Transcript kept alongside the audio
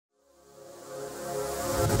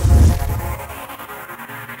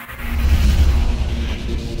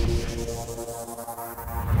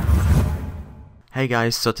Hey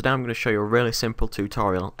guys, so today I'm going to show you a really simple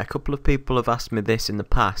tutorial. A couple of people have asked me this in the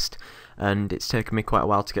past and it's taken me quite a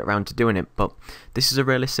while to get around to doing it, but this is a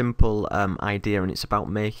really simple idea, and it's about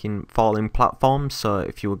making falling platforms. So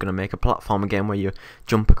if you were going to make a platform game where you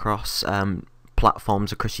jump across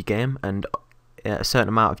platforms across your game, and at a certain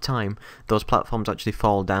amount of time those platforms actually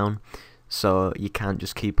fall down, so you can't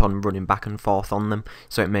just keep on running back and forth on them,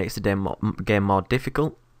 so it makes the game more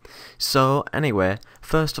difficult. So anyway,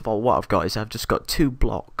 first of all, what I've got is I've just got two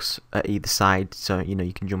blocks at either side, so you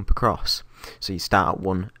can jump across. So you start at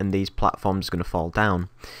one and these platforms are going to fall down.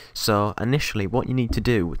 So initially what you need to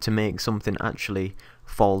do to make something actually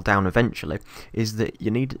fall down eventually is that you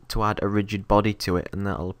need to add a rigid body to it, and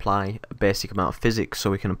that'll apply a basic amount of physics, so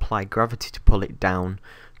we can apply gravity to pull it down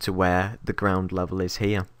to where the ground level is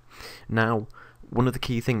here. Now, one of the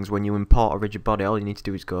key things when you import a rigid body, all you need to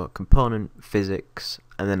do is go component, physics,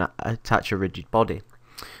 and then attach a rigid body.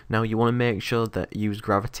 Now you want to make sure that use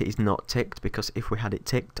gravity is not ticked, because if we had it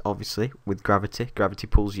ticked, obviously with gravity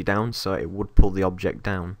pulls you down, so it would pull the object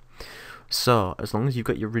down. So as long as you've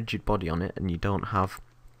got your rigid body on it and you don't have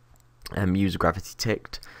use gravity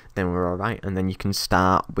ticked, then we're alright, and then you can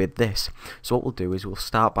start with this. So what we'll do is we'll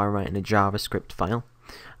start by writing a JavaScript file,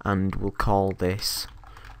 and we'll call this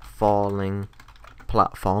falling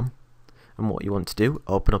platform. And what you want to do,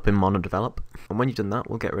 open up in MonoDevelop, and when you've done that,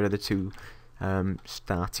 we'll get rid of the two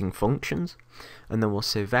starting functions, and then we'll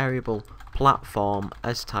say variable platform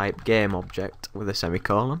as type game object with a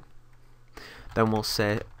semicolon. Then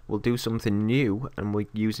we'll do something new, and we're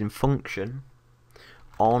using function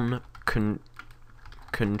on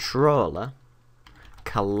controller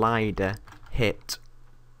collider hit,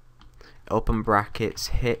 open brackets,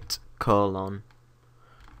 hit colon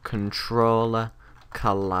controller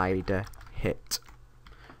collider hit,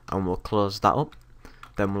 and we'll close that up.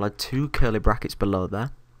 Then we'll add two curly brackets below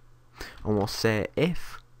there, and we'll say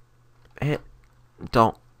if hit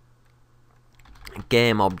dot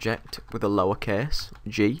game object with a lowercase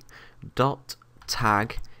g dot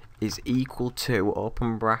tag is equal to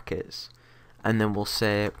open brackets, and then we'll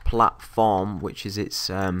say platform, which is its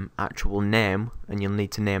actual name, and you'll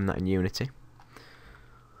need to name that in Unity.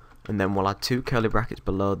 And then we'll add two curly brackets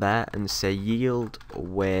below there and say yield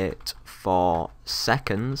wait for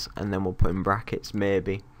seconds, and then we'll put in brackets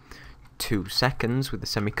maybe 2 seconds with a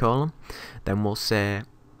semicolon. Then we'll say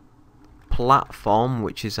platform,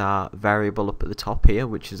 which is our variable up at the top here,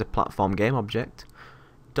 which is a platform game object,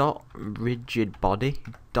 dot rigid body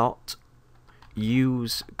dot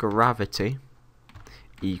use gravity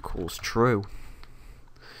equals true.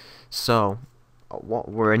 So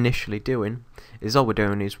what we're initially doing is we're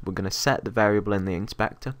going to set the variable in the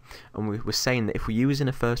inspector, and we're saying that if we're using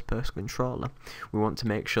a first person controller, we want to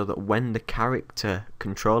make sure that when the character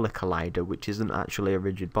controller collider, which isn't actually a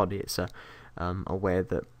rigid body, it's a way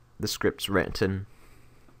that the script's written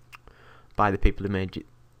by the people who made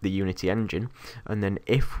the Unity engine, and then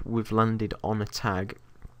if we've landed on a tag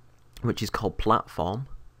which is called platform,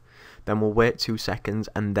 then we'll wait 2 seconds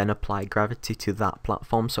and then apply gravity to that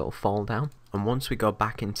platform so it'll fall down. And once we go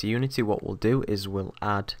back into Unity, what we'll do is we'll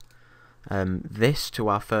add this to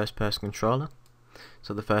our first person controller.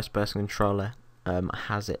 So the first person controller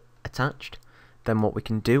has it attached. Then what we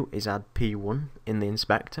can do is add P1 in the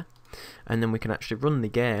inspector, and then we can actually run the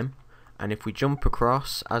game, and if we jump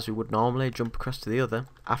across as we would normally jump across to the other,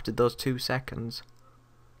 after those 2 seconds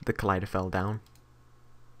the collider fell down.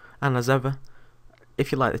 And as ever,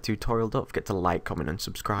 if you like the tutorial, don't forget to like, comment and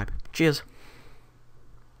subscribe. Cheers!